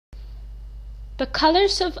The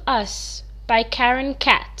Colors of Us by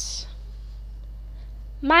Katz.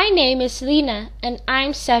 My name is Lena and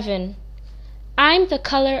I'm 7. I'm the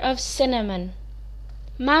color of cinnamon.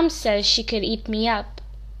 Mom says she could eat me up.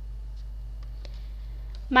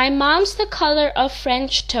 My mom's the color of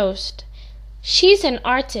French toast. She's an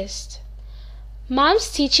artist. Mom's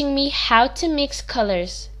teaching me how to mix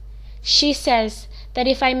colors. She says that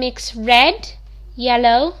if I mix red,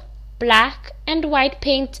 yellow, black, and white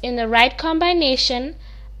paint in the right combination,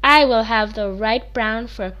 I will have the right brown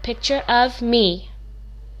for a picture of me.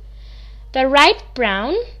 The right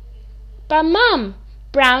brown? But Mom,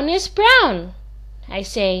 brown is brown, I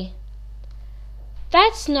say.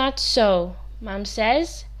 That's not so, Mom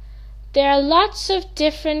says. There are lots of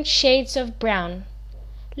different shades of brown.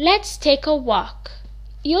 Let's take a walk.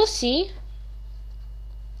 You'll see.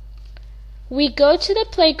 We go to the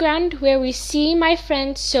playground where we see my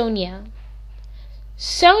friend Sonia.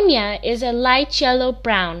 Sonia is a light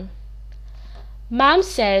yellow-brown. Mom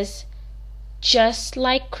says, just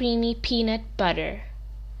like creamy peanut butter.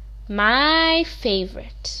 My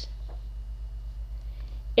favorite.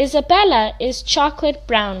 Isabella is chocolate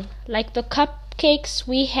brown, like the cupcakes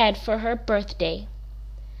we had for her birthday.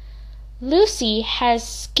 Lucy has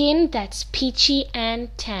skin that's peachy and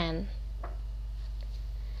tan.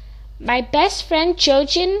 My best friend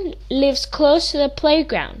Jojen lives close to the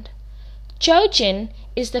playground. Jojen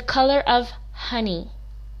is the color of honey.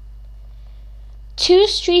 2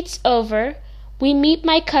 streets over, we meet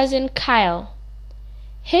my cousin Kyle.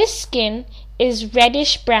 His skin is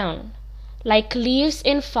reddish-brown, like leaves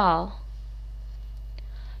in fall.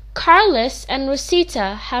 Carlos and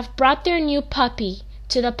Rosita have brought their new puppy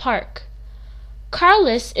to the park.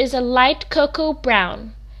 Carlos is a light cocoa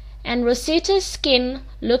brown, and Rosita's skin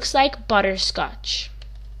looks like butterscotch.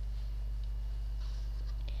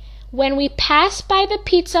 When we pass by the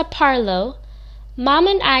pizza parlor, Mom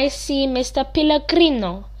and I see Mr.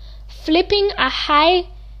 Pellegrino flipping a high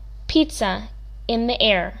pizza in the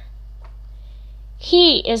air.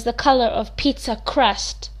 He is the color of pizza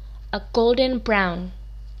crust, a golden brown.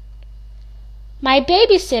 My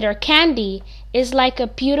babysitter Candy is like a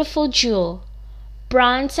beautiful jewel,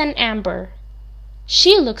 bronze and amber.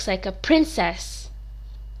 She looks like a princess.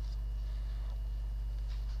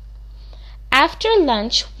 After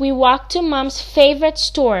lunch, we walk to Mom's favorite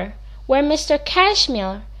store, where Mr.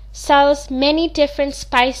 Cashmere sells many different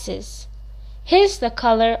spices. His the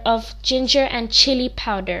color of ginger and chili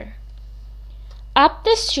powder. Up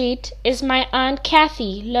the street is my Aunt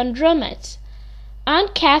Kathy laundromat.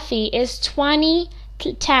 Aunt Kathy is tawny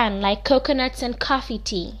tan like coconuts and coffee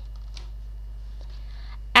tea.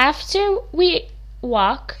 After we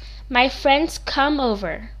walk, my friends come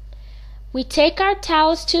over. We take our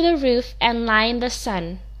towels to the roof and lie in the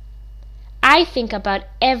sun. I think about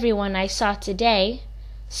everyone I saw today.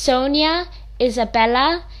 Sonia,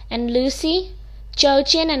 Isabella, and Lucy,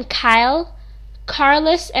 Jojen and Kyle,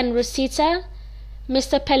 Carlos and Rosita,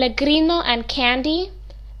 Mr. Pellegrino and Candy,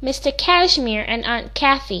 Mr. Cashmere and Aunt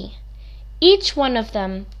Kathy. Each one of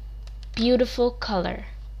them beautiful colors.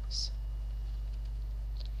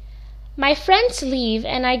 My friends leave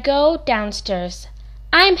and I go downstairs.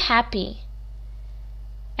 I'm happy.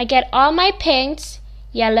 I get all my paints,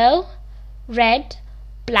 yellow, red,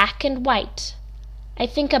 black, and white. I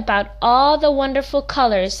think about all the wonderful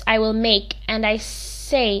colors I will make and I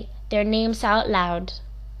say their names out loud.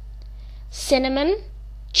 Cinnamon,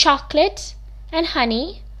 chocolate, and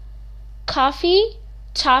honey, coffee,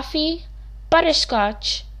 toffee,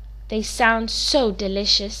 butterscotch. They sound so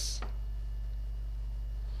delicious.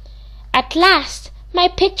 At last, my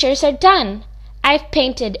pictures are done. I've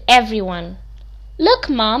painted everyone. Look,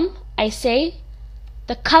 Mom, I say,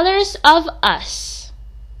 the colors of us.